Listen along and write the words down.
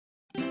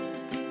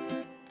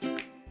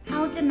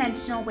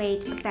dimensional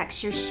weight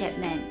affects your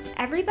shipment.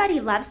 Everybody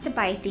loves to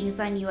buy things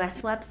on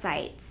US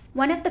websites.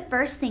 One of the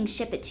first things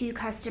Shipito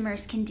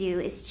customers can do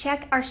is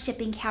check our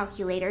shipping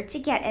calculator to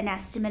get an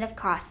estimate of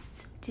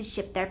costs to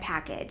ship their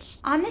package.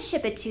 On the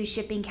Shipito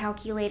shipping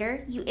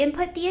calculator, you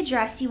input the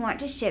address you want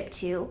to ship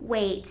to,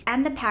 weight,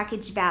 and the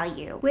package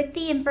value. With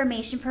the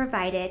information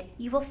provided,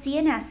 you will see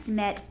an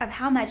estimate of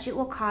how much it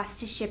will cost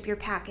to ship your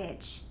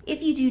package.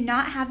 If you do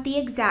not have the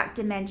exact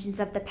dimensions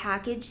of the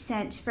package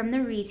sent from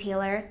the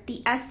retailer,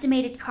 the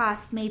estimated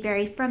cost may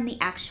vary from the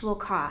actual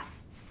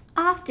costs.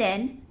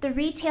 Often, the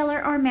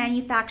retailer or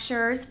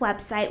manufacturer's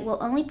website will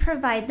only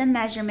provide the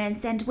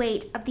measurements and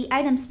weight of the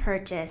items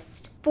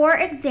purchased. For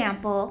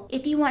example,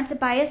 if you want to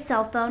buy a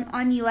cell phone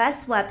on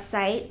US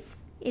websites,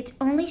 it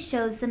only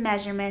shows the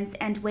measurements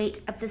and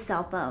weight of the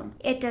cell phone.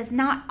 It does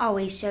not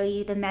always show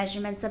you the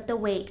measurements of the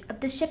weight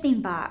of the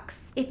shipping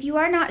box. If you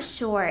are not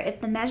sure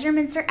if the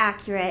measurements are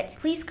accurate,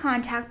 please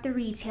contact the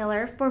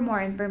retailer for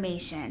more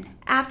information.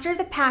 After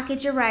the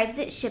package arrives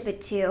at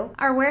Shipito,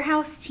 our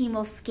warehouse team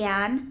will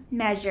scan,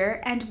 measure,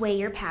 and weigh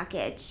your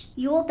package.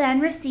 You will then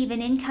receive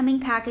an incoming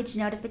package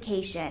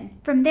notification.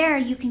 From there,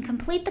 you can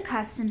complete the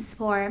customs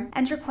form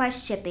and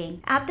request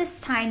shipping. At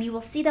this time, you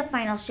will see the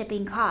final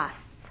shipping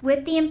costs.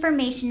 With the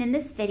information in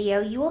this video,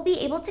 you will be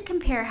able to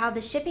compare how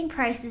the shipping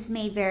prices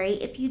may vary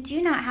if you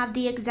do not have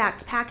the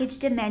exact package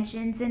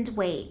dimensions and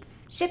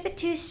weights.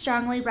 Shipito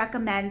strongly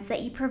recommends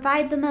that you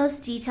provide the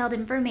most detailed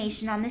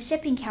information on the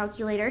shipping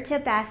calculator to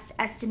best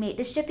estimate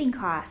the shipping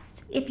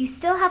cost. If you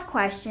still have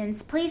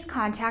questions, please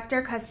contact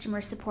our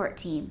customer support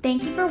team.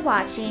 Thank you for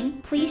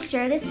watching. Please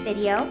share this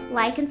video,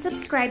 like and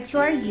subscribe to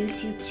our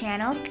YouTube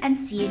channel, and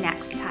see you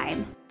next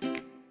time.